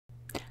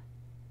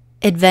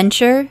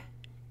Adventure,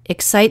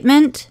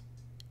 excitement,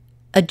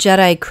 a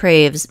Jedi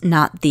craves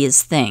not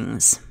these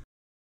things.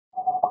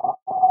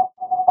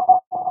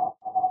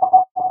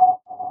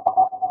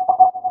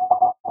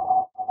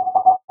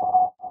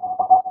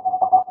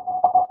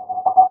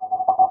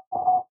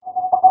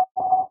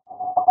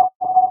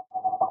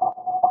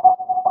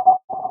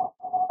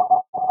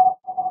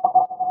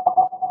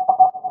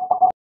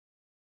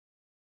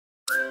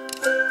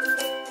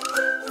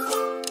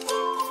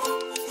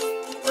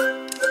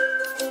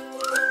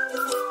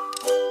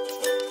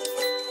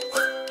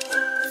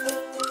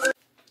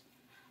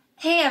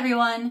 Hey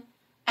everyone!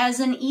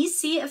 As an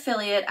EC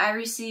affiliate, I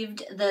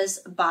received this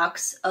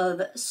box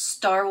of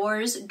Star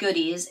Wars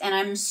goodies and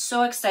I'm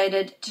so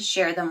excited to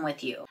share them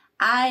with you.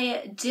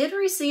 I did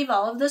receive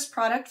all of this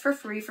product for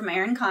free from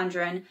Erin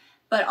Condren,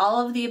 but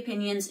all of the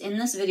opinions in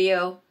this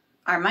video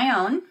are my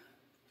own.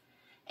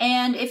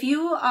 And if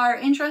you are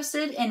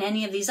interested in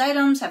any of these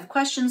items, have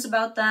questions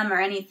about them or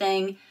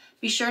anything,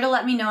 be sure to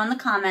let me know in the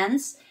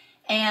comments.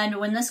 And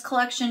when this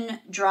collection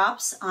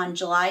drops on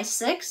July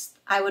 6th,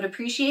 I would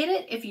appreciate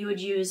it if you would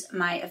use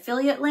my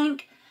affiliate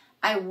link.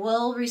 I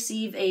will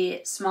receive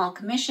a small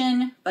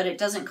commission, but it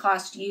doesn't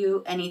cost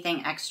you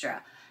anything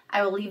extra.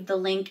 I will leave the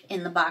link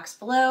in the box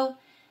below.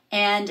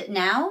 And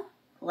now,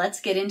 let's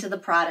get into the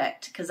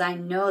product, because I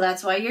know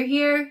that's why you're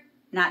here,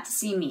 not to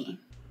see me.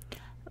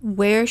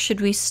 Where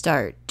should we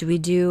start? Do we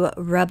do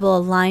Rebel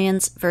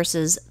Alliance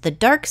versus the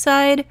dark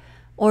side,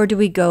 or do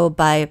we go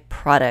by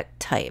product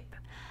type?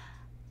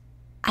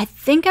 I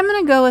think I'm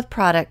going to go with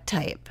product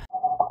type.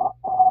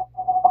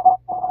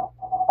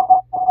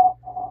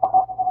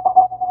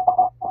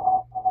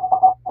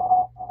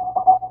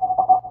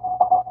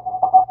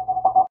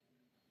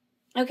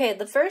 Okay,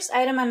 the first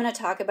item I'm going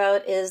to talk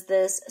about is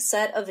this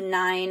set of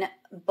 9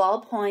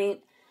 ballpoint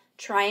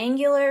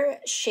triangular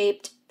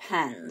shaped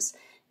pens.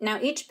 Now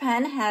each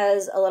pen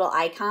has a little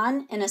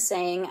icon and a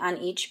saying on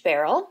each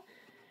barrel.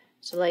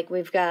 So like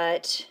we've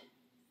got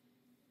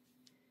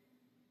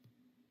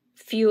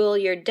Fuel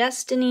Your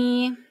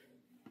Destiny,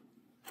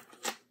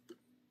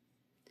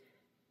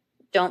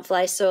 Don't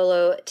Fly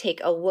Solo, Take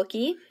a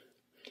Wookiee.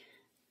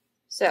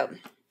 So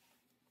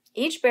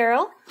each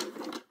barrel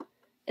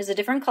is a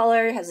different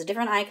color, has a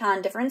different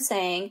icon, different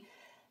saying,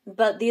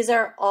 but these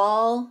are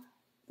all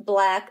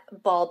black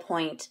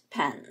ballpoint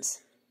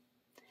pens.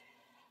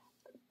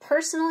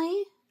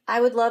 Personally,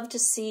 I would love to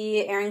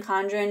see Erin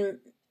Condren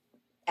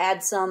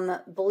add some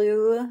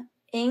blue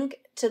ink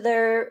to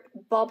their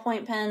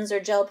ballpoint pens or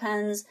gel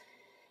pens,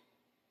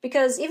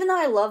 because even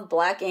though I love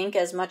black ink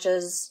as much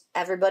as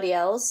everybody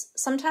else,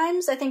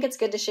 sometimes I think it's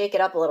good to shake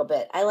it up a little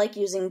bit. I like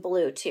using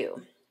blue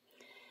too.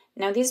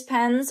 Now these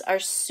pens are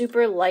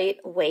super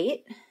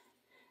lightweight.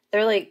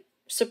 They're like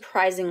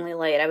surprisingly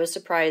light. I was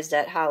surprised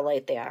at how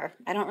light they are.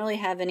 I don't really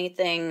have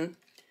anything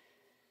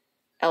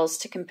else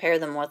to compare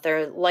them with.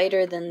 They're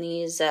lighter than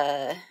these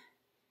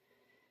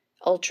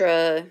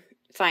ultra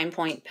fine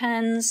point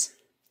pens.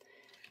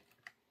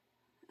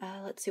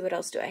 Let's see, what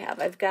else do I have?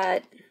 I've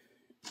got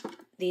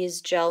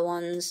these gel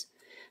ones.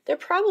 They're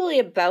probably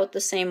about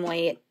the same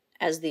weight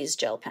as these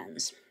gel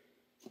pens,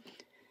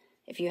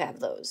 if you have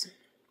those.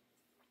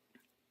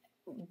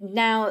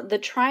 Now, the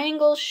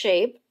triangle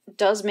shape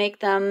does make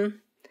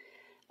them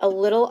a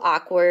little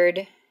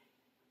awkward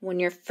when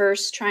you're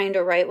first trying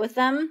to write with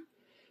them,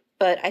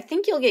 but I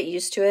think you'll get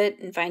used to it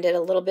and find it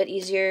a little bit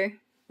easier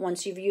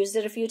once you've used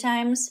it a few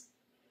times.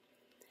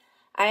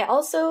 I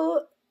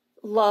also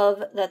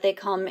love that they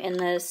come in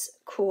this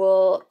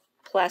cool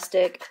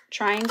plastic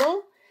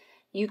triangle.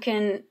 You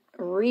can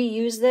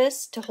reuse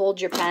this to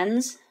hold your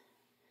pens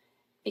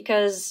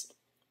because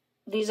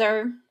these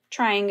are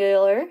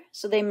triangular,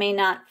 so they may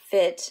not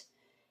fit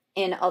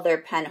in other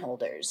pen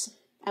holders,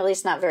 at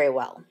least not very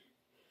well.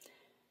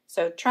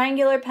 So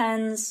triangular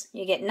pens,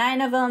 you get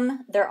 9 of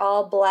them. They're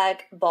all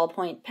black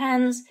ballpoint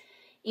pens.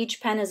 Each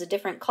pen is a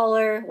different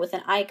color with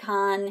an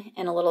icon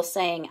and a little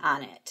saying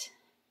on it.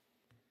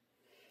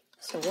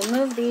 So we'll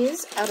move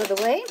these out of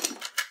the way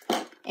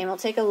and we'll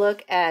take a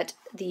look at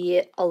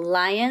the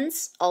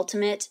Alliance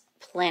Ultimate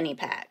Planny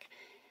Pack.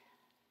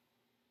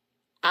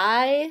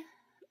 I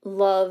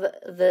love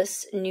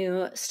this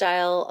new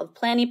style of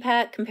planny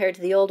pack compared to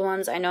the old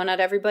ones. I know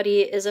not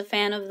everybody is a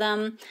fan of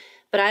them,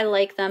 but I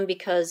like them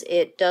because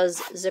it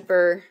does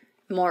zipper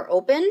more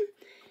open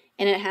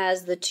and it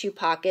has the 2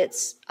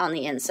 pockets on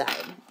the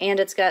inside. And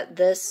it's got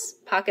this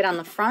pocket on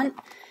the front.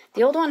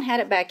 The old one had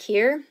it back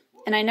here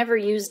and I never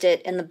used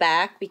it in the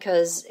back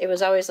because it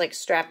was always like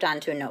strapped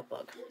onto a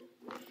notebook.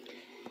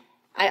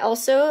 I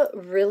also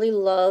really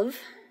love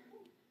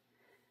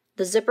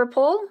the zipper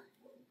pull.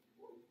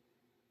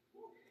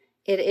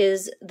 It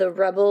is the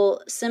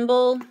Rebel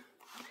symbol,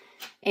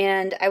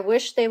 and I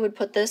wish they would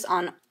put this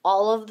on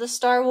all of the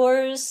Star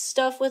Wars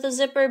stuff with a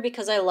zipper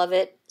because I love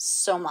it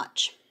so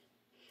much.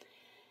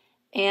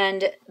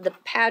 And the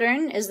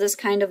pattern is this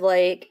kind of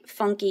like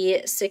funky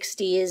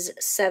 60s,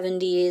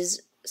 70s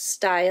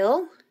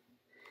style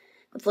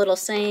with little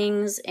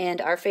sayings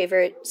and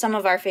some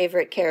of our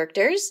favorite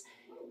characters.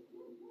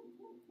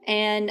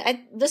 And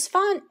this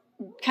font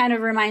kind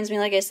of reminds me,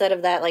 like I said,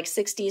 of that like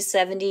 60s,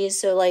 70s,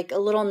 so like a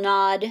little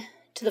nod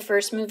to the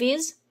first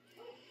movies.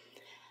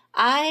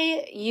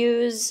 I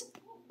use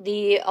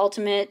the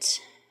Ultimate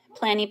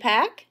Planny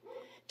Pack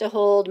to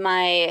hold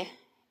my,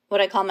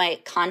 what I call my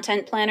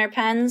content planner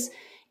pens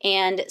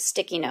and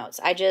sticky notes.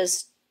 I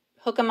just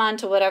hook them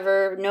onto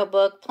whatever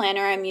notebook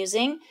planner I'm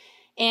using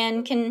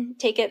and can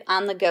take it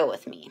on the go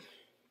with me.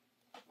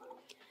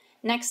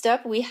 Next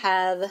up, we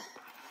have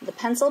the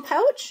pencil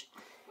pouch.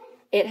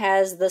 It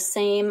has the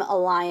same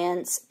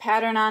Alliance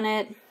pattern on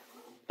it,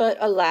 but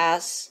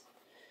alas,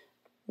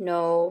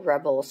 no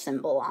rebel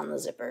symbol on the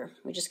zipper.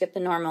 We just get the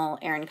normal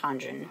Erin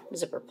Condren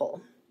zipper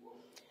pull.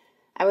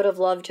 I would have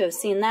loved to have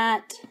seen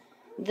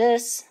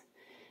this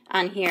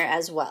on here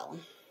as well.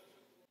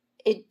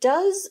 It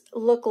does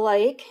look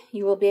like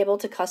you will be able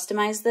to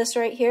customize this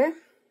right here.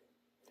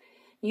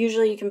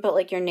 Usually you can put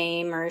like your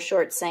name or a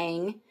short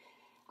saying.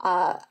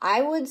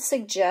 I would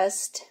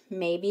suggest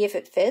maybe if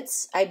it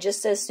fits, I'd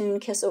just as soon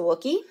kiss a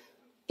Wookiee,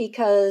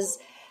 because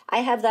I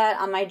have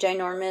that on my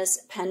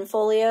ginormous pen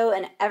folio,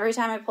 and every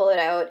time I pull it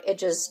out, it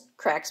just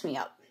cracks me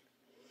up.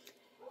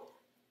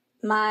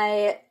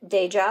 My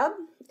day job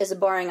is a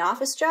boring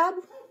office job,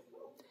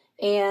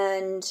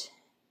 and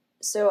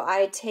so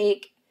I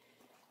take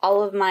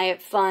all of my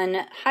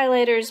fun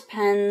highlighters,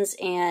 pens,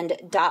 and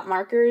dot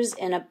markers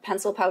in a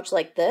pencil pouch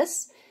like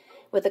this,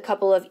 with a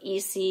couple of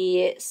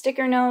EC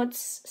sticky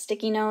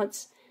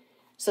notes,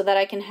 so that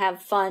I can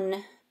have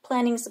fun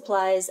planning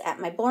supplies at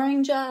my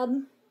boring job.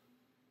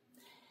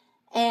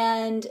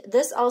 And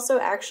this also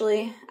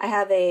actually, I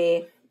have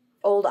a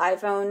old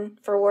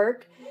iPhone for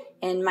work,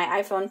 and my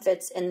iPhone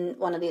fits in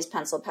one of these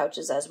pencil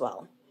pouches as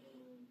well.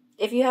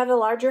 If you have a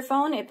larger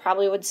phone, it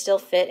probably would still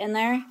fit in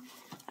there.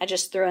 I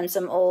just threw in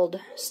some old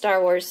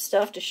Star Wars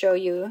stuff to show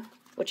you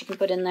what you can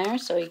put in there,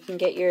 so you can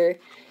get your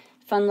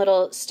fun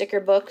little sticker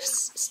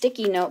books,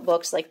 sticky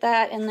notebooks like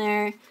that in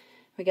there.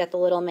 We got the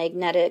little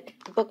magnetic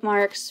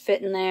bookmarks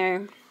fit in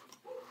there.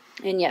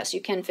 And yes,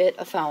 you can fit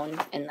a phone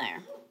in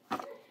there.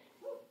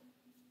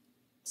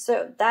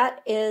 So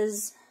that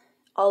is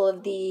all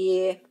of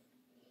the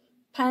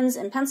pens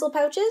and pencil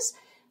pouches.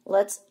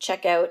 Let's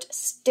check out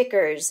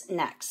stickers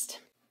next.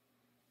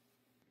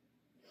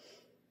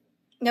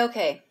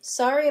 Okay,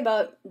 sorry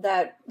about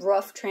that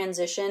rough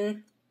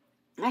transition.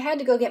 I had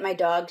to go get my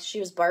dog. She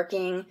was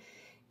barking.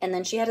 And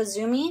then she had a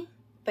zoomie,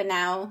 but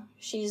now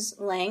she's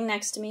laying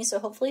next to me, so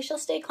hopefully she'll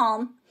stay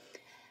calm.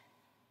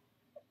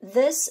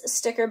 This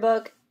sticker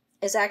book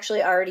is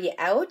actually already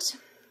out.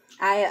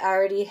 I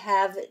already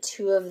have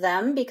 2 of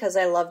them because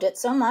I loved it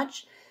so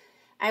much.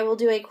 I will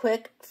do a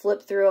quick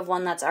flip through of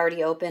one that's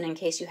already open in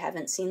case you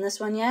haven't seen this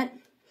one yet.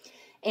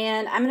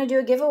 And I'm going to do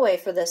a giveaway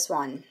for this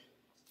one.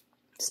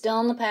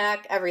 Still in the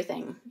pack,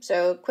 everything.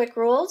 So quick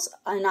rules,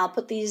 and I'll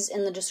put these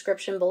in the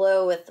description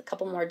below with a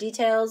couple more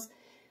details.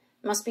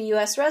 Must be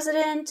U.S.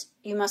 resident,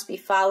 you must be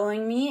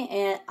following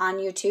me on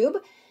YouTube,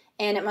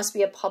 and it must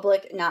be a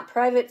public, not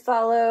private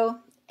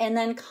follow, and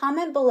then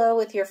comment below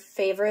with your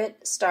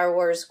favorite Star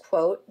Wars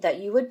quote that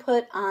you would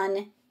put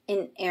on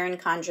an Erin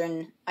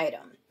Condren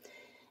item.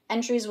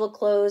 Entries will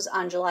close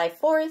on July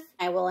 4th.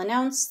 I will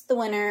announce the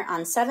winner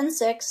on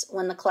 7/6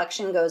 when the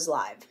collection goes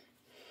live.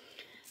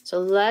 So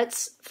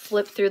let's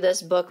flip through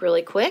this book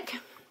really quick.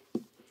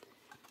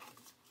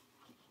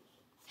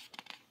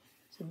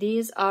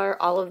 These are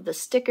all of the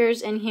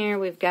stickers in here.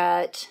 We've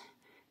got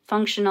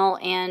functional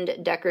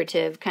and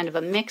decorative, kind of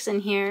a mix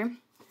in here.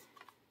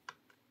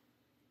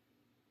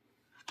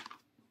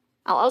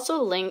 I'll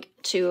also link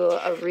to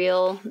a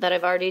reel that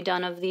I've already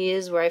done of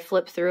these where I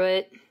flip through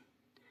it.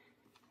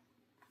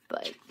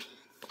 But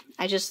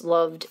I just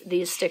loved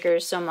these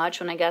stickers so much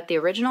when I got the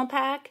original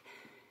pack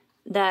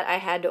that I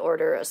had to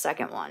order a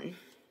second one.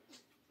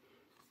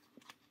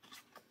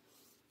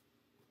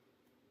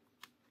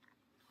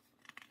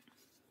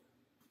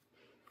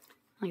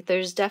 Like,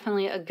 there's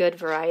definitely a good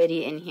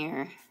variety in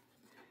here.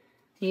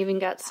 You even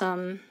got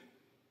some,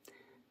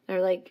 they're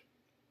like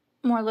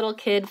more little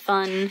kid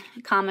fun,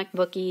 comic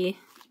booky.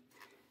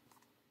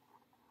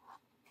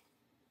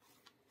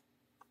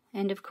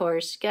 And of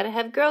course, gotta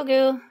have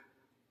Grogu.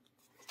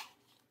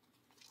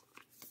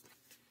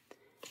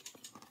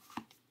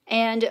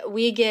 And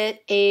we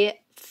get a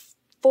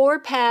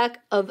 4-pack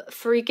of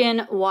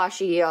freaking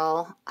washi,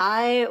 y'all.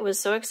 I was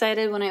so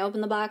excited when I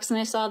opened the box and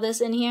I saw this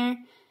in here.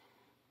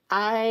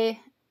 I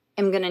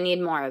am gonna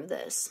need more of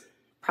this.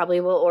 Probably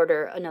will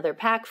order another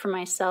pack for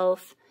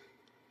myself.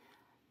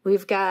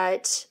 We've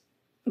got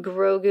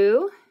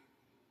Grogu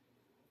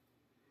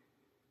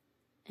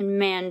and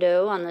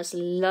Mando on this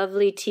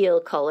lovely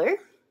teal color.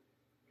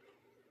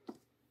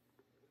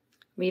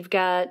 We've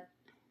got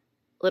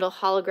little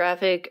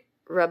holographic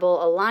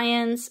Rebel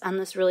Alliance on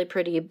this really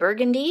pretty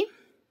burgundy.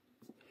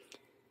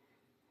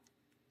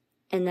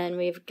 And then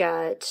we've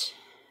got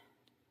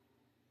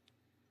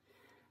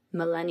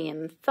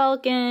Millennium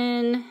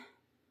Falcon,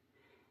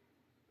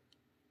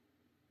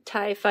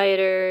 TIE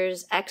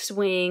Fighters,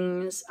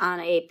 X-Wings on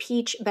a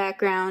peach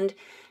background.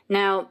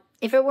 Now,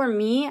 If it were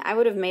me, I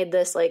would have made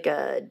this like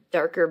a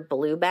darker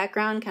blue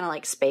background, kind of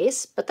like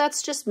space, but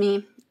that's just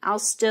me. I'll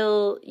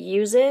still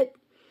use it.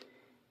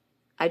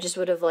 I just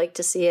would have liked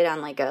to see it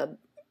on like a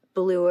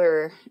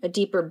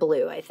deeper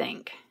blue, I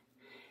think.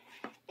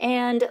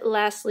 And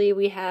lastly,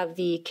 we have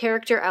the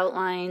character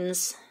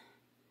outlines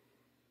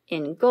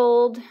in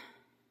gold.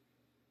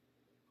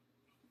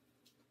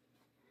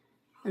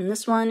 And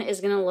this one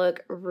is going to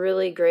look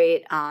really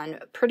great on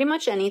pretty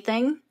much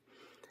anything.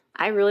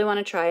 I really want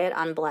to try it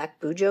on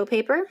black Bujo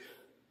paper.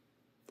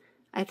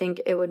 I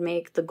think it would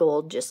make the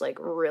gold just like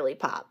really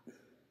pop.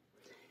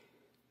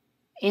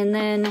 And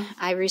then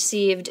I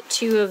received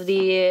 2 of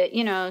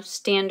the,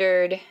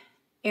 standard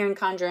Erin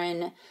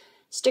Condren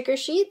sticker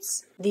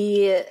sheets.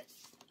 The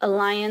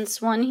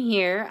Alliance one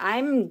here,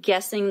 I'm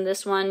guessing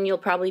this one you'll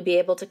probably be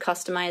able to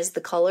customize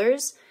the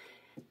colors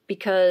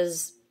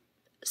because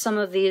some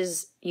of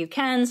these you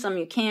can, some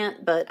you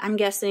can't, but I'm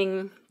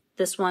guessing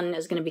this one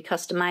is going to be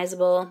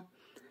customizable.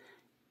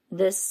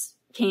 This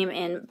came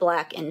in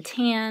black and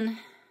tan.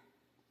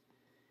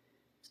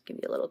 Let's give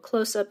you a little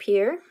close-up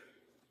here.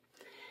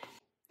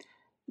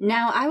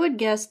 Now, I would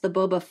guess the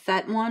Boba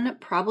Fett one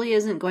probably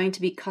isn't going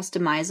to be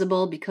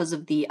customizable because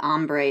of the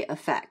ombre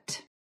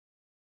effect.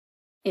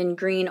 In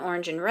green,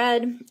 orange, and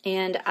red,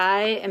 and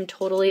I am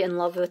totally in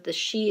love with the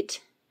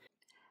sheet.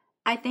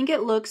 I think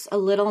it looks a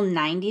little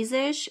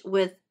 90s-ish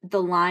with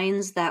the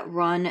lines that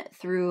run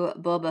through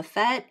Boba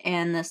Fett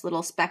and this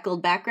little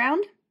speckled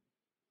background.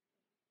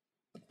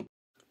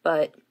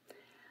 But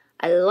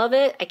I love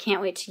it. I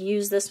can't wait to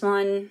use this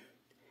one.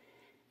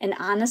 And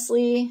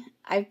honestly,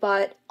 I've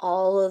bought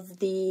all of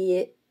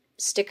the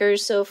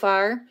stickers so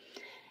far.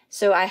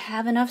 So I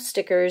have enough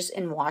stickers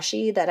in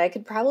washi that I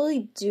could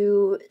probably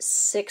do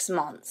 6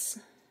 months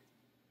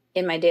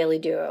in my daily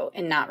duo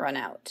and not run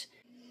out.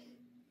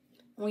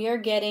 We are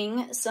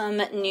getting some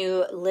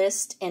new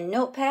list and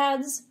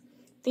notepads.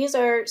 These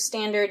are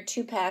standard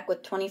 2-pack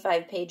with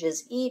 25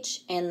 pages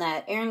each and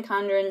that Erin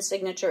Condren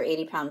signature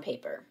 80-pound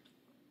paper.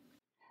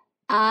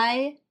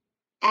 I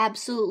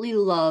absolutely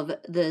love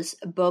this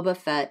Boba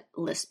Fett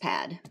list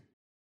pad.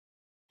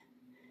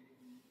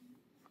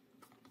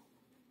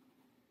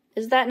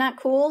 Is that not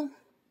cool?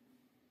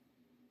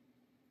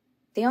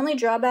 The only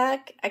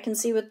drawback I can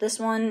see with this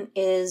one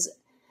is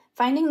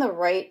finding the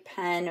right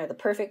pen or the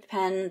perfect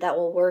pen that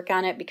will work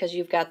on it because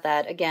you've got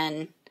that,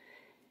 again,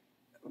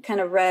 kind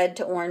of red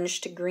to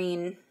orange to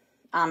green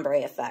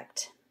ombre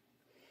effect.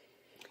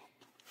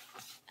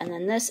 And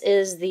then this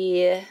is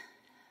the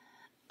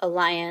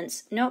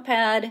Alliance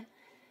notepad.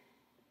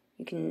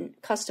 You can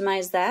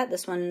customize that.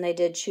 This one they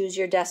did Choose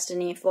Your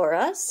Destiny for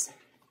us.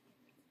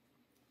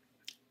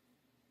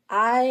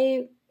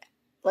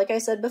 Like I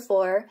said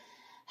before,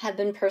 have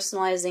been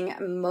personalizing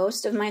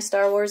most of my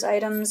Star Wars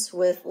items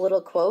with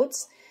little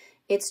quotes.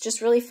 It's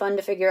just really fun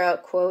to figure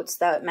out quotes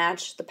that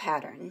match the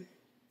pattern.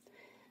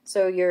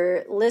 So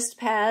your list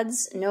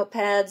pads,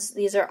 notepads,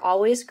 these are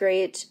always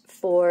great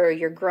for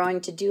your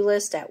growing to-do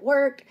list at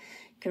work.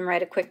 You can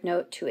write a quick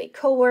note to a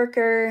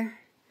coworker.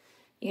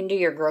 You can do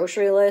your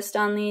grocery list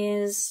on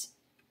these,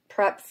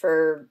 prep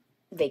for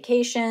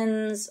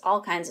vacations,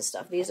 all kinds of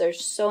stuff. These are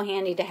so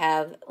handy to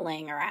have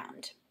laying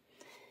around.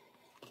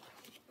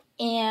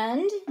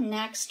 And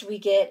next we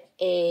get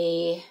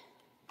a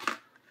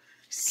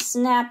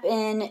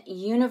snap-in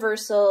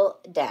universal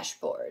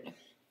dashboard.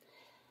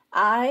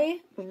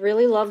 I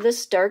really love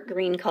this dark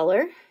green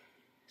color.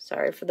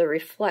 Sorry for the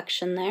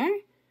reflection there.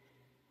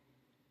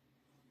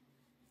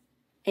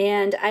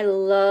 And I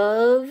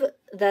love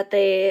that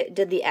they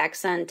did the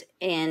accent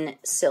in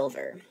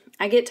silver.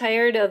 I get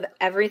tired of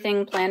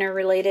everything planner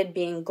related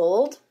being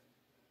gold.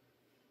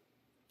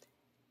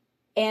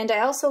 And I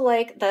also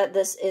like that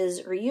this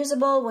is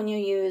reusable when you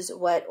use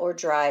wet or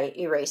dry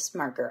erase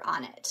marker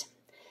on it.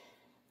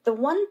 The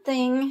one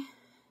thing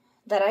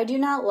that I do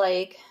not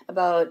like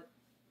about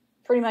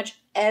pretty much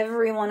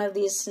every one of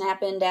these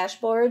snap-in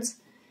dashboards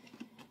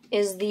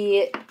is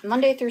the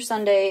Monday through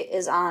Sunday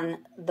is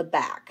on the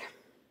back.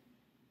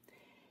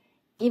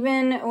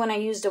 Even when I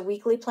used a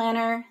weekly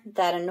planner,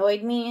 that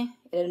annoyed me.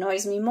 It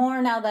annoys me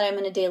more now that I'm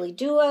in a daily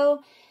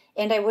duo,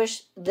 and I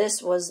wish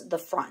this was the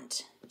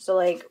front. So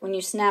like when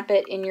you snap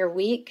it in your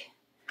week,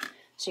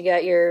 so you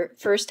got your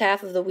first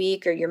half of the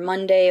week or your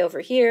Monday over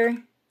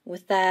here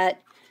with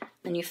that,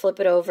 then you flip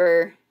it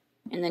over,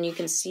 and then you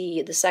can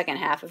see the second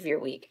half of your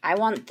week. I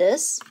want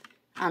this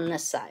on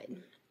this side.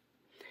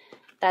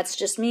 That's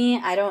just me.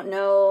 I don't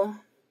know.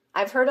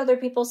 I've heard other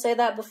people say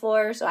that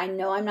before, so I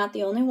know I'm not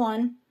the only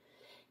one.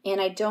 And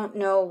I don't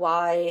know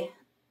why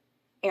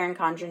Erin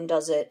Condren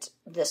does it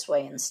this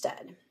way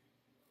instead.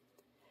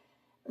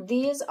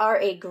 These are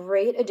a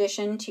great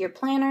addition to your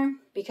planner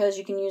because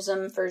you can use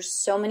them for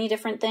so many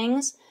different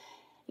things.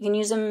 You can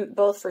use them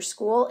both for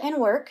school and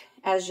work,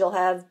 as you'll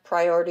have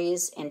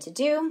priorities and to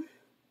do.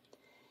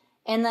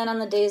 And then on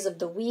the days of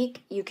the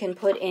week, you can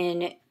put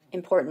in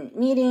important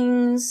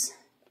meetings,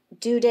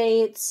 due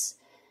dates.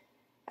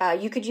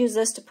 You could use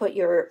this to put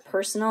your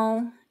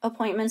personal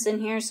appointments in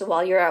here, so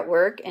while you're at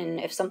work and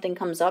if something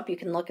comes up, you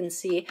can look and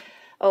see,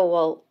 oh,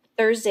 well,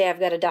 Thursday I've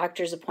got a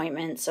doctor's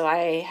appointment, so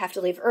I have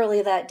to leave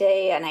early that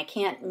day and I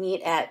can't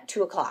meet at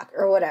 2 o'clock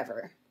or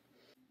whatever.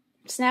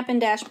 Snap-in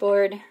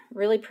dashboard,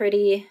 really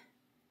pretty.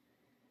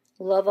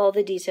 Love all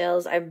the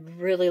details. I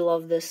really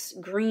love this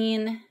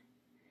green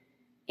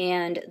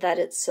and that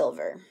it's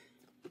silver.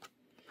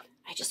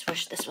 I just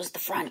wish this was the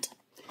front.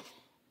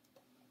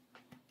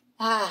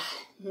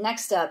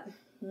 Next up,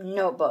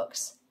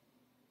 notebooks.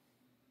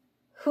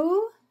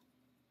 Who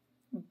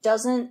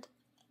doesn't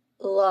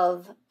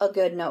love a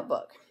good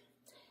notebook?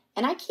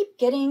 And I keep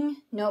getting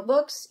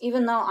notebooks,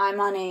 even though I'm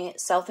on a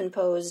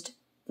self-imposed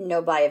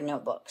no-buy of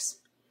notebooks.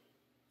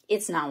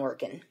 It's not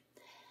working.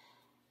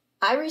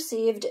 I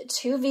received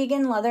 2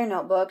 vegan leather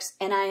notebooks,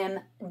 and I am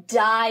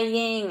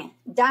dying.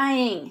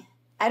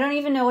 I don't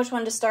even know which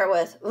one to start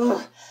with.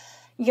 Ugh.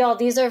 Y'all,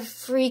 these are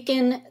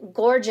freaking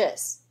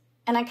gorgeous.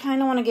 And I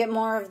kind of want to get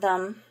more of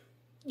them.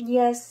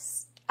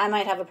 Yes, I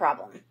might have a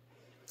problem.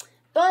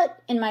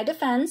 But in my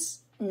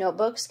defense,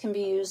 notebooks can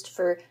be used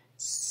for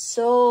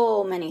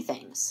so many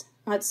things.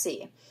 Let's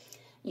see.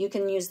 You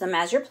can use them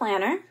as your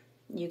planner.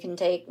 You can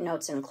take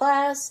notes in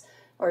class,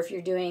 or if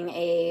you're doing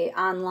a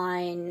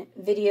online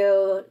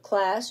video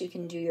class, you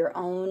can do your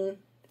own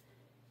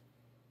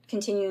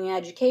continuing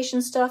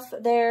education stuff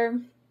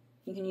there.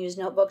 You can use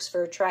notebooks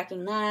for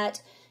tracking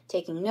that,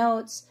 taking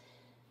notes.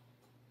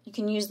 You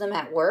can use them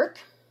at work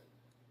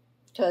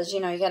because, you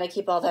know, you got to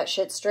keep all that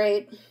shit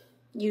straight.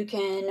 You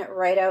can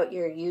write out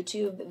your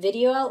YouTube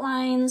video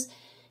outlines.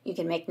 You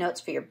can make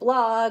notes for your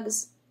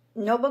blogs.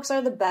 Notebooks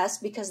are the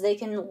best because they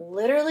can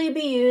literally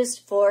be used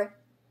for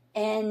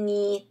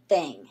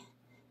anything.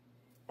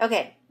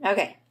 Okay,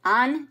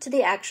 on to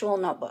the actual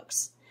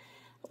notebooks.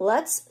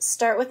 Let's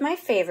start with my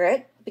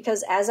favorite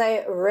because as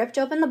I ripped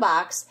open the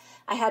box,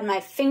 I had my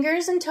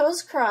fingers and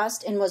toes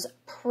crossed and was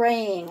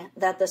praying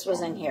that this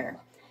was in here.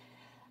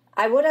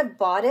 I would have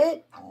bought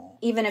it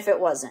even if it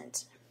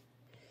wasn't.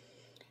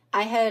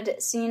 I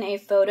had seen a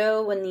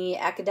photo when the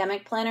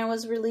academic planner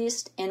was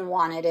released and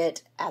wanted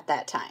it at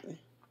that time.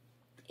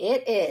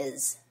 It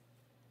is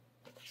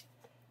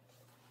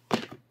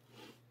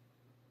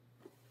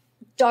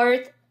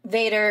Darth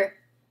Vader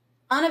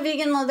on a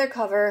vegan leather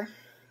cover.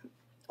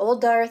 Old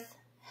Darth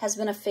has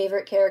been a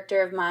favorite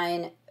character of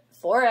mine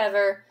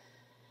forever.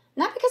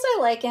 Not because I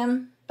like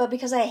him, but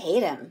because I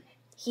hate him.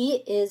 He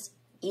is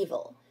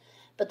evil.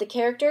 But the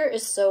character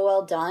is so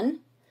well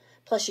done.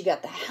 Plus you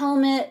got the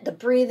helmet, the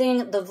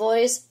breathing, the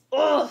voice.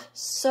 Ugh,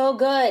 so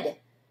good.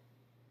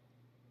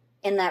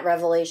 In that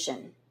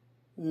revelation.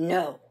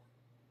 No,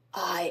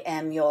 I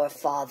am your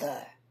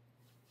father.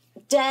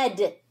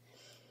 Dead.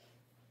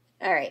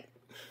 All right.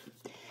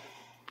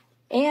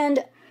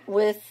 And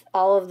with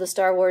all of the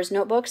Star Wars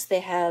notebooks, they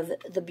have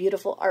the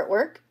beautiful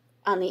artwork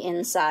on the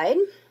inside.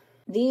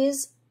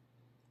 These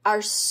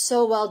are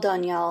so well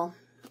done, y'all.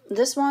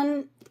 This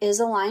one is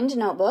a lined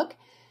notebook,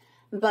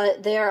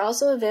 but they are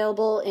also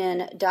available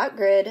in dot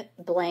grid,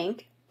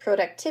 blank,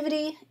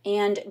 productivity,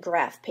 and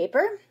graph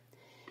paper.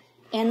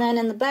 And then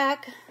in the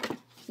back,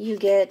 you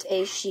get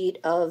a sheet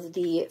of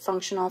the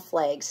functional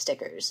flag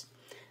stickers.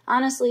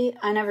 Honestly,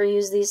 I never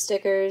use these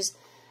stickers.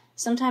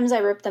 Sometimes I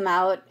rip them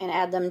out and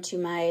add them to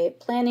my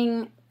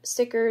planning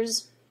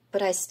stickers,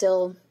 but I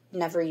still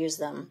never use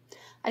them.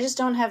 I just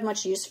don't have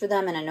much use for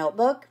them in a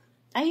notebook.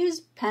 I use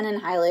pen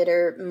and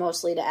highlighter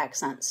mostly to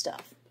accent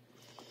stuff.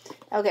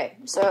 Okay,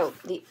 so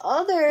the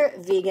other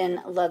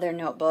vegan leather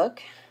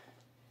notebook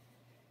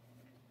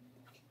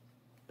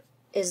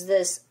is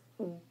this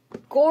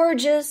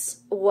gorgeous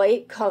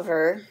white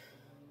cover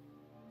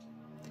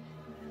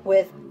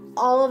with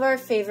all of our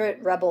favorite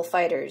Rebel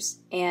fighters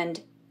and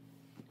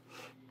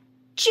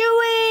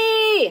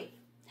Chewie!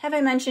 Have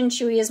I mentioned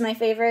Chewie is my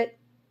favorite?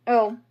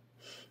 Oh,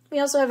 we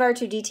also have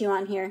R2-D2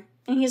 on here,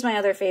 and he's my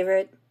other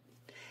favorite.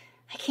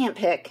 I can't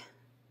pick.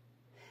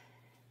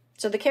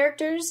 So the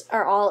characters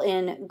are all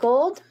in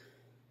gold,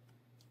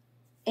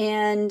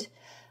 and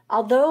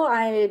although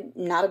I'm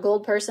not a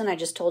gold person, I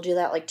just told you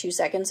that like 2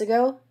 seconds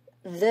ago,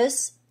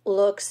 this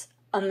looks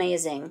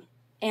amazing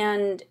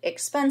and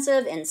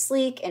expensive and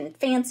sleek and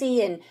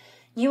fancy, and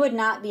you would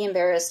not be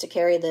embarrassed to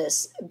carry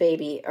this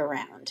baby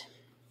around.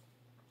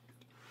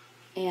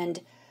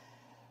 And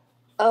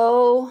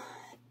OMG.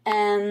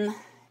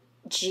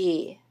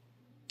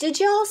 Did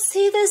y'all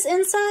see this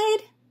inside?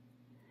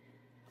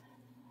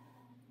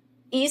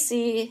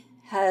 EC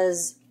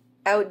has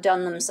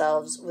outdone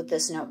themselves with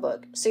this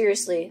notebook.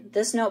 Seriously,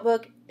 this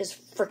notebook is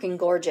freaking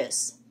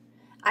gorgeous.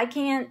 I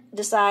can't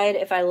decide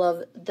if I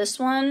love this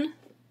one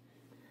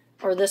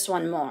or this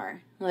one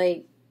more.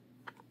 Like,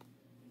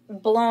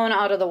 blown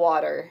out of the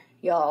water,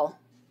 y'all.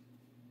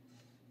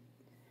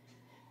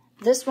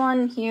 This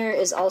one here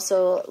is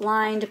also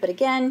lined, but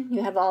again,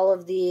 you have all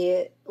of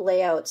the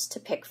layouts to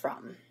pick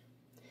from.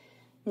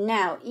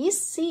 Now,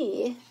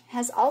 EC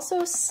has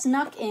also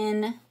snuck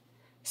in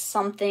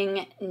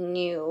something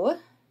new.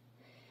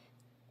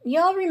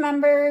 Y'all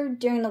remember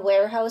during the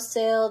warehouse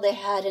sale, they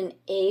had an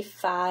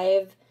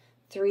A5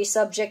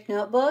 3-subject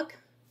notebook?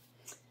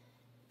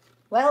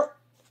 Well,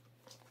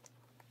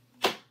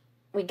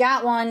 we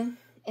got one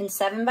in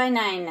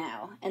 7x9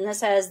 now, and this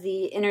has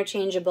the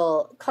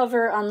interchangeable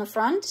cover on the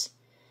front.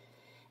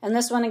 And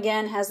this one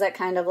again has that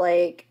kind of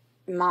like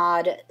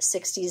mod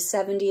 60s,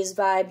 70s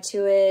vibe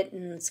to it,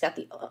 and it's got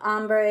the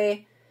ombre.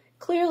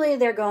 Clearly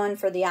they're going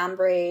for the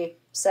ombre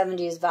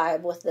 70s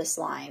vibe with this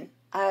line.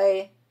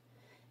 I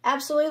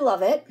absolutely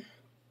love it.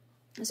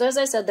 So as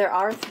I said, there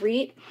are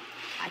three,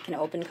 I can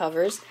open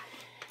covers.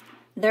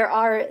 There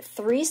are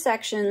 3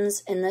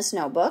 sections in this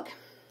notebook,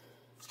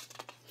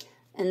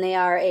 and they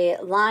are a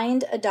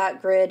lined, a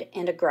dot grid,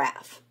 and a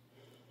graph.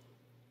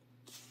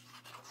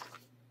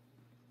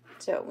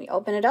 So we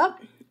open it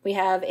up. We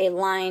have a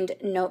lined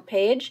note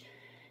page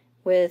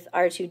with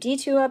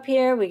R2-D2 up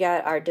here. We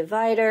got our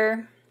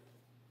divider.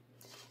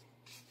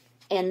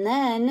 And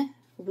then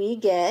we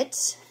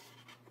get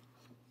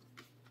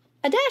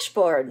a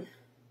dashboard.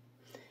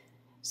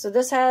 So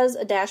this has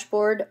a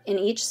dashboard in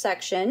each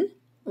section,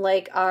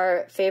 like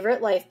our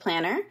favorite life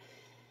planner,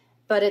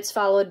 but it's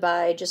followed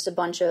by just a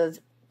bunch of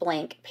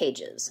blank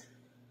pages.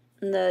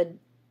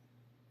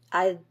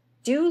 I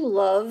do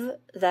love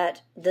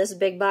that this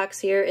big box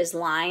here is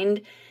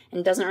lined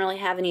and doesn't really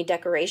have any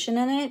decoration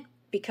in it,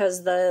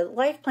 because the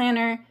life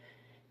planner,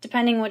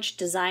 depending which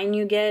design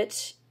you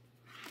get,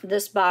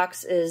 this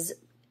box is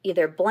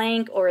either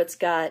blank or it's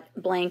got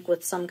blank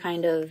with some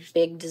kind of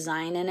big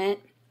design in it.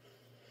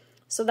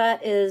 So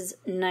that is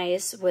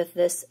nice with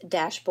this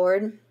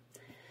dashboard.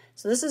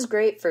 So this is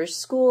great for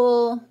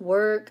school,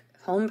 work,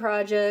 home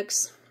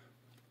projects.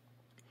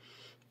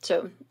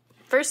 So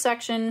first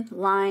section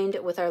lined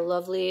with our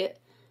lovely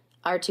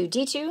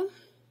R2-D2.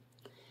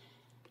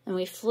 And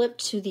we flip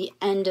to the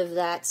end of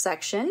that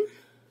section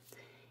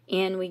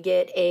and we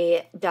get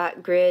a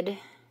dot grid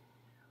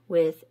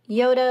with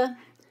Yoda,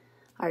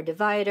 our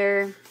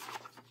divider,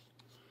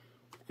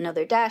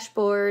 another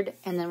dashboard,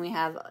 and then we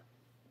have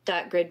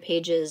dot grid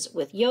pages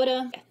with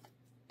Yoda.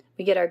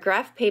 We get our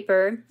graph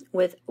paper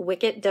with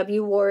Wicket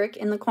W. Warwick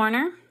in the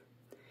corner.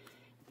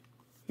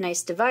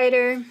 Nice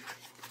divider,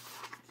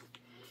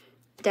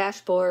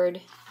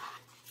 dashboard,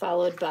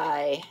 followed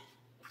by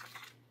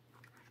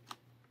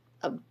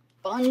a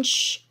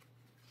bunch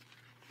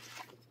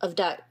of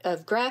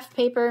graph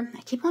paper.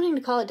 I keep wanting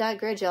to call it dot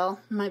grid, y'all.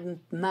 My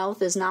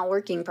mouth is not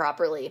working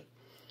properly.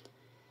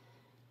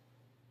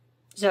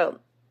 So,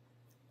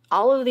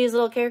 all of these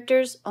little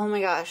characters, oh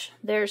my gosh,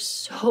 they're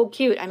so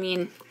cute. I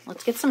mean,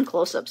 let's get some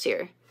close-ups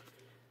here.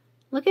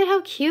 Look at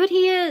how cute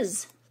he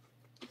is.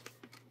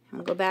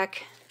 I'll go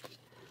back.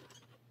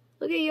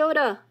 Look at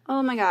Yoda.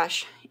 Oh my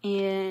gosh.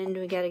 And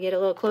we gotta get a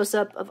little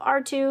close-up of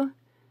R2.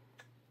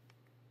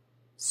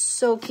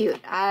 So cute.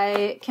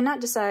 I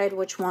cannot decide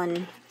which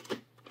one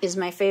is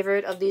my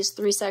favorite of these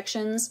 3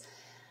 sections.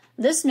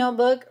 This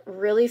notebook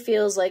really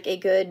feels like a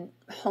good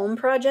home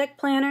project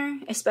planner,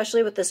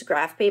 especially with this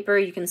graph paper.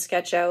 You can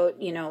sketch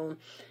out, you know,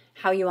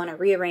 how you want to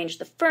rearrange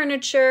the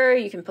furniture.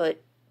 You can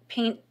put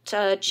paint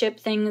chip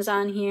things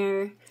on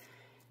here.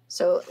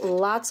 So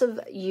lots of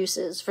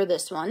uses for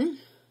this one.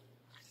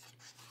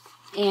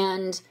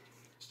 And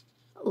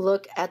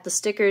look at the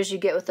stickers you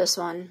get with this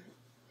one.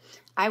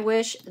 I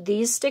wish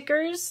these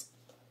stickers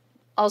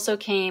also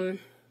came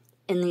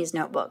in these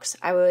notebooks.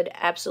 I would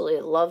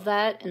absolutely love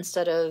that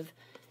instead of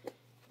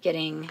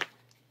getting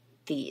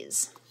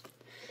these,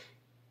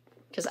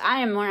 because I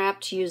am more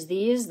apt to use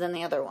these than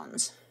the other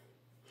ones.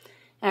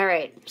 All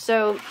right,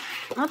 so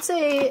let's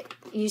say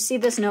you see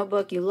this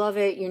notebook, you love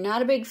it, you're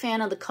not a big fan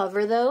of the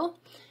cover though.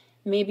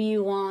 Maybe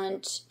you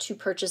want to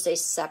purchase a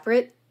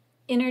separate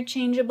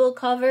interchangeable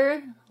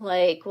cover.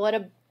 Like, what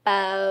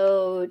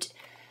about,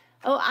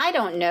 oh, I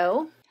don't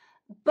know,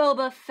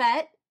 Boba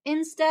Fett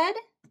instead?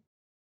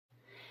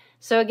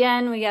 So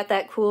again, we got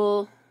that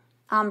cool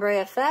ombre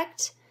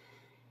effect.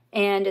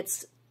 And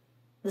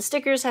the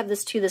stickers have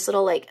this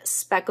little like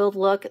speckled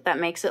look that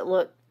makes it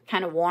look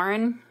kind of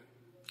worn,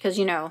 because,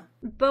 you know,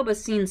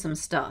 Boba's seen some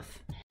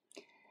stuff.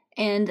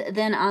 And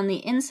then on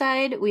the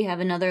inside, we have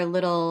another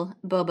little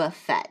Boba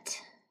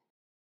Fett.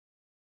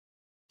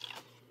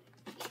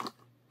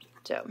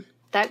 So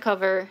that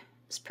cover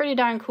is pretty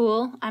darn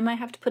cool. I might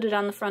have to put it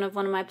on the front of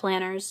one of my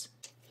planners.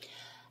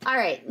 All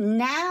right,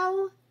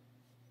 now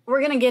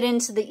we're gonna get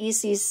into the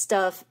EC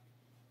stuff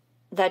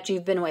that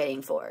you've been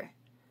waiting for.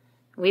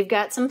 We've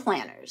got some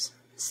planners,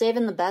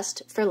 saving the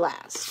best for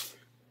last.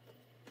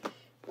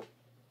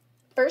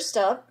 First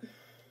up,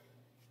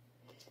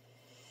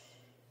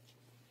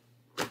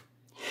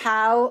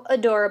 how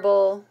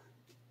adorable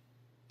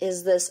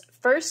is this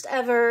first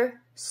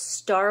ever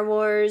Star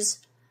Wars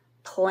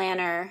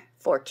planner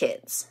for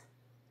kids?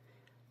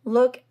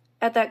 Look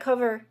at that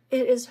cover.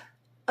 It is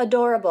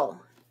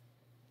adorable.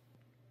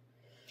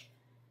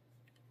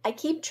 I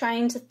keep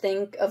trying to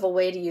think of a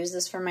way to use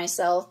this for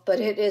myself, but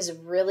it is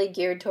really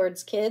geared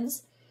towards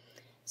kids.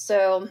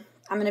 So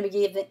I'm going to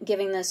be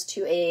giving this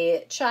to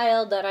a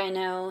child that I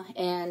know,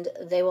 and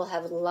they will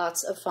have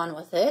lots of fun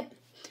with it.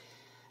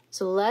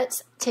 So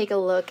let's take a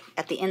look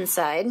at the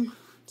inside.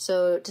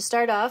 So to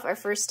start off, our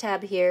first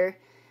tab here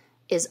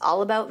is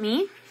All About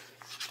Me.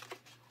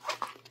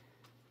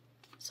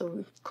 So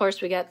of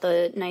course we got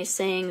the nice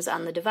sayings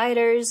on the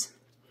dividers.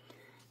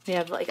 We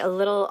have like a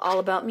little all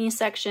about me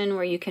section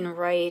where you can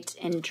write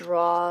and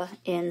draw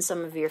in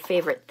some of your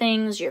favorite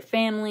things, your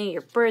family,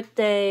 your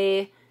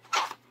birthday.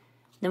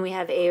 Then we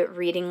have a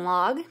reading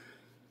log.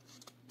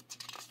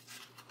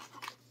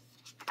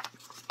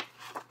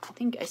 I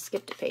think I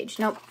skipped a page.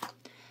 Nope.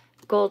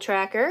 Goal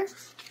tracker.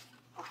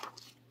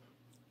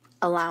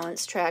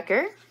 Allowance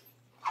tracker.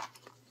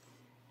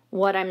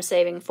 What I'm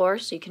saving for,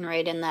 so you can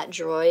write in that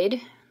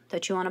droid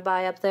that you want to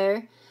buy up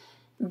there.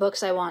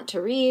 Books I want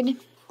to read.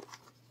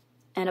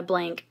 And a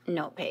blank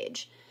note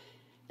page.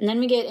 And then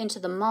we get into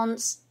the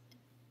months.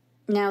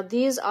 Now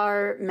these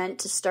are meant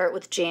to start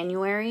with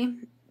January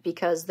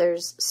because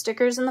there's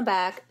stickers in the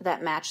back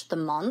that match the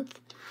month.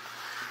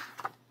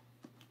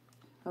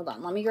 Hold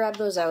on, let me grab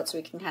those out so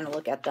we can kind of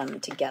look at them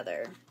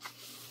together.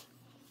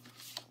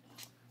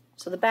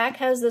 So the back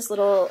has this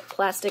little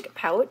plastic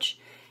pouch,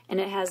 and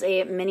it has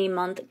a mini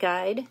month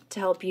guide to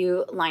help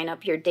you line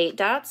up your date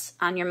dots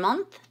on your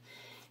month.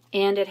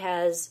 And it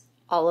has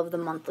all of the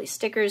monthly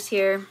stickers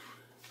here.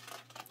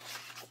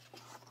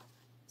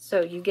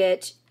 So you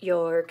get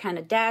your kind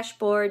of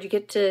dashboard. You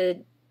get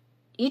to,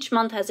 each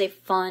month has a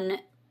fun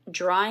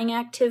drawing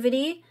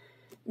activity,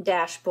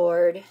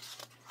 dashboard,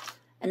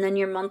 and then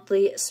your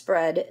monthly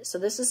spread. So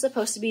this is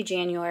supposed to be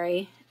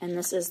January, and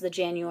this is the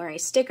January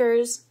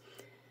stickers.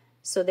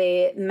 So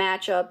they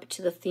match up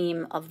to the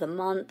theme of the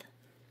month.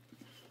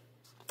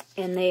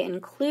 And they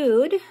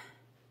include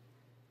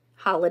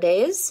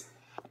holidays,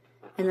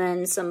 and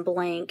then some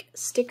blank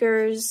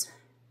stickers,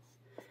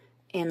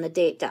 and the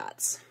date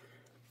dots.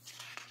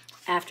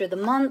 After the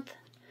month,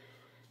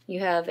 you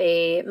have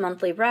a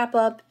monthly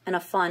wrap-up and a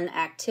fun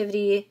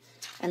activity,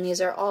 and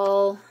these are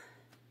all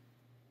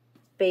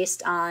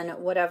based on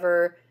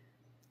whatever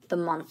the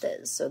month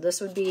is. So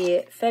this would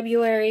be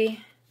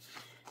February,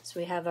 so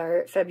we have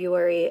our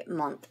February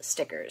month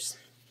stickers.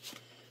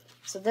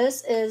 So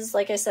this is,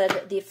 like I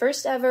said, the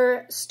first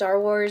ever Star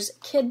Wars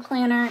kid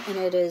planner, and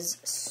it is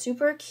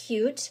super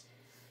cute.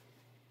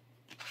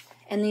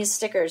 And these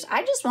stickers,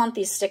 I just want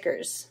these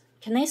stickers.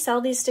 Can they sell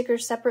these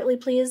stickers separately,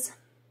 please?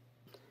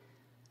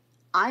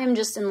 I am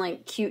just in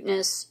like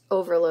cuteness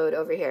overload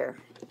over here.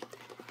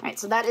 All right,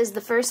 so that is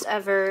the first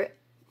ever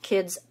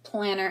kids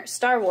planner,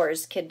 Star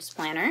Wars kids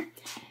planner.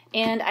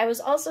 And I was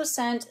also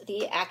sent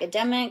the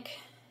academic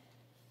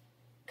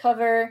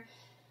cover.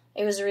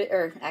 It was,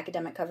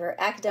 academic cover,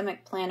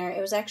 academic planner.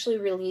 It was actually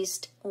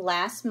released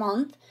last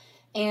month.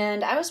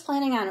 And I was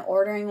planning on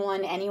ordering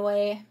one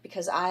anyway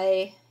because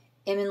I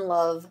am in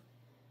love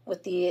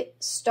with the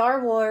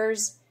Star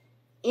Wars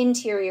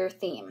interior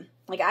theme.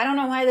 Like, I don't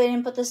know why they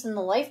didn't put this in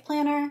the Life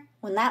Planner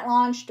when that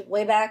launched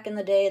way back in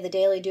the day, the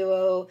Daily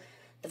Duo,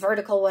 the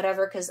Vertical,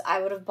 whatever, because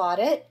I would have bought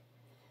it.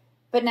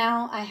 But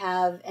now I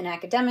have an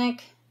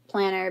academic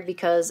planner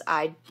because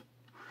I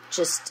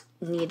just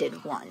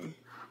needed one.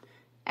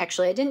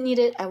 Actually, I didn't need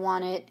it. I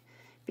want it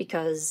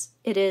because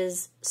it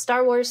is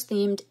Star Wars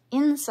themed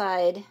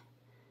inside.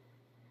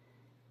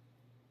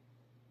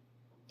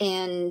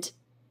 And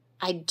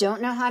I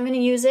don't know how I'm going to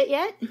use it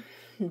yet,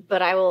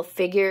 but I will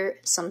figure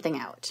something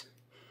out.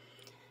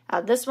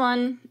 This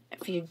one,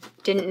 if you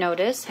didn't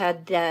notice,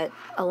 had that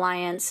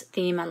Alliance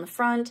theme on the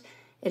front.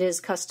 It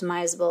is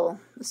customizable.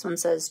 This one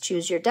says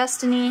choose your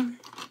destiny.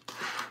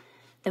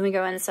 Then we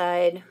go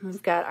inside.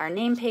 We've got our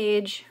name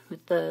page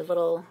with the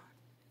little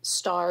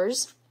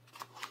stars.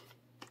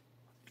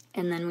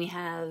 And then we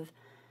have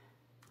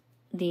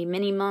the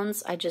mini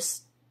months.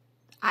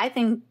 I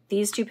think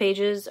these two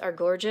pages are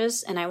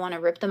gorgeous, and I want to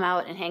rip them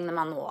out and hang them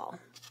on the wall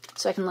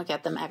so I can look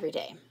at them every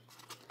day.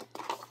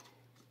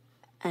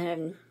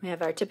 And we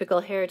have our typical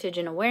heritage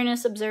and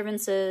awareness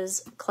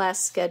observances, class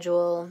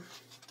schedule,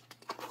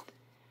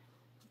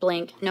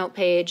 blank note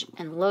page,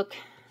 and look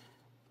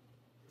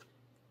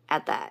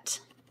at that.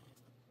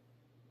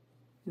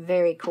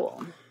 Very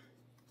cool.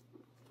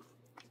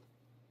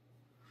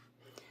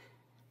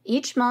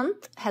 Each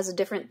month has a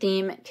different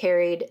theme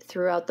carried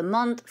throughout the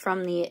month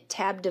from the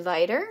tab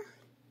divider.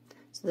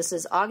 So this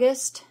is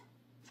August,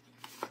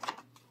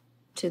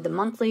 to the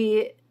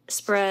monthly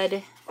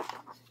spread,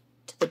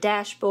 to the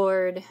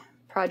dashboard,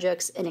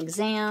 projects and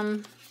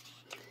exam,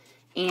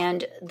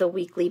 and the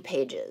weekly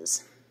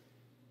pages.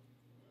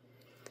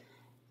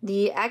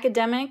 The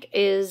academic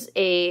is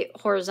a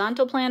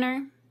horizontal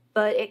planner,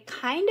 but it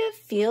kind of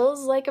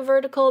feels like a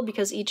vertical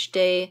because each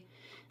day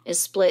is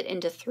split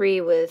into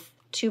 3 with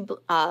 2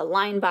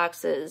 line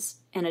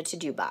boxes and a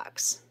to-do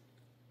box.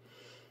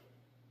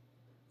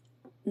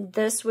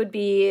 This would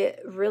be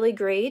really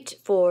great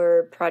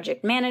for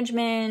project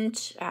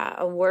management,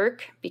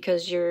 work,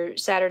 because your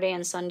Saturday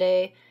and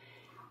Sunday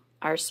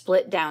are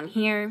split down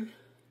here,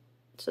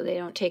 so they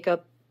don't take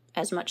up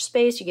as much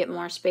space. You get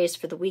more space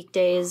for the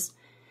weekdays.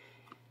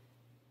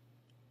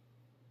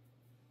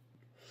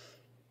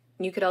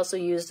 You could also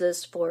use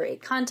this for a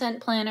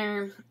content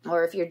planner,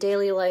 or if your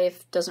daily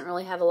life doesn't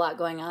really have a lot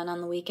going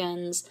on the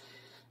weekends.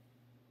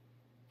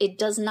 It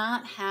does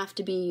not have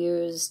to be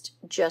used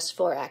just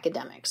for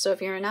academics. So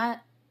if you're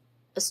not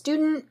a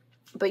student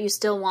but you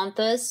still want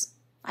this,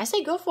 I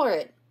say go for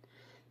it,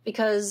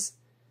 because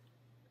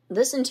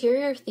this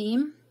interior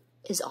theme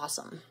is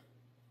awesome.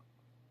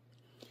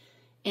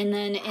 And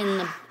then in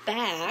the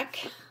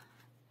back,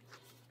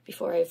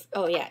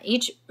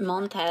 each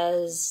month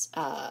has,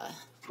 I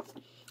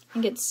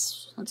think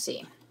it's, let's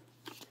see,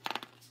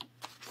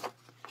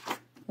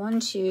 1,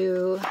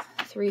 2,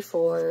 3,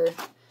 4,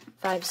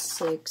 5,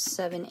 6,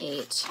 7,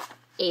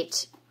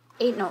 8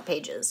 note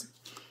pages.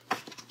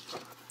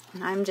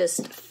 And I'm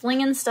just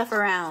flinging stuff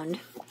around.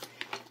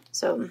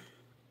 So,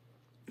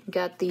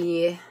 got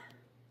the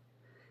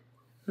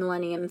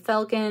Millennium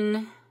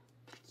Falcon,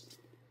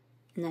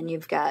 and then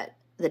you've got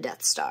the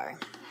Death Star.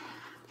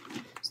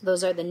 So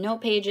those are the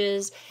note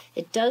pages.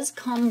 It does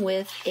come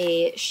with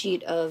a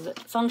sheet of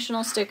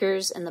functional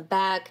stickers in the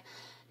back.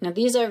 Now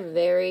these are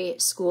very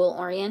school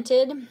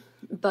oriented,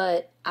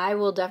 but I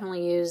will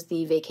definitely use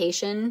the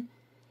vacation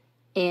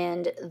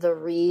and the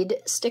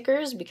read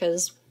stickers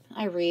because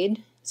I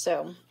read.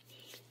 So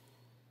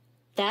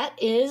that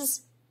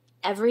is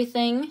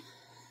everything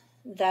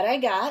that I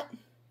got.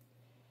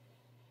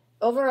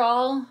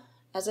 Overall,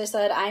 as I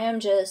said, I am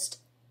just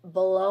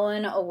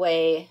blown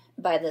away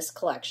by this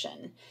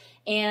collection.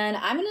 And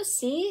I'm going to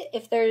see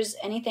if there's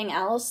anything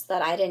else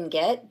that I didn't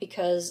get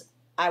because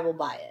I will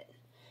buy it.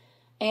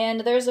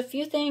 And there's a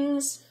few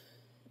things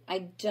I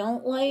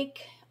don't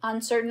like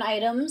on certain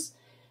items,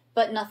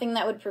 but nothing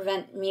that would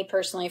prevent me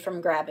personally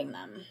from grabbing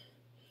them.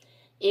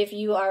 If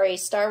you are a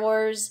Star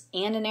Wars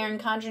and an Erin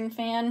Condren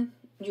fan,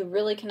 you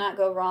really cannot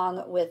go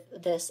wrong with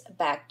this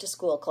back to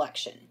school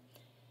collection.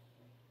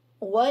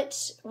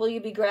 What will you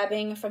be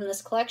grabbing from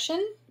this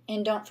collection?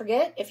 And don't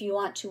forget, if you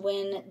want to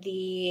win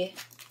the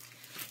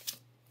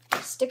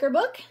sticker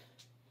book,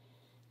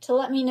 to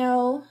let me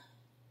know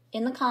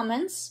in the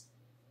comments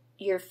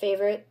your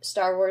favorite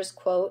Star Wars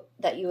quote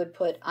that you would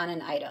put on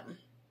an item.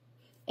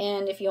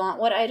 And if you want,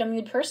 what item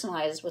you'd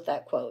personalize with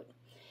that quote.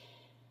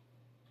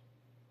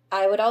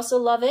 I would also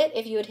love it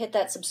if you would hit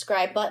that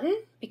subscribe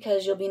button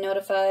because you'll be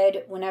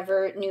notified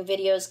whenever new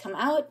videos come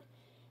out.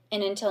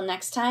 And until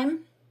next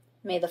time,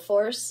 may the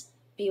Force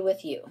be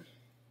with you.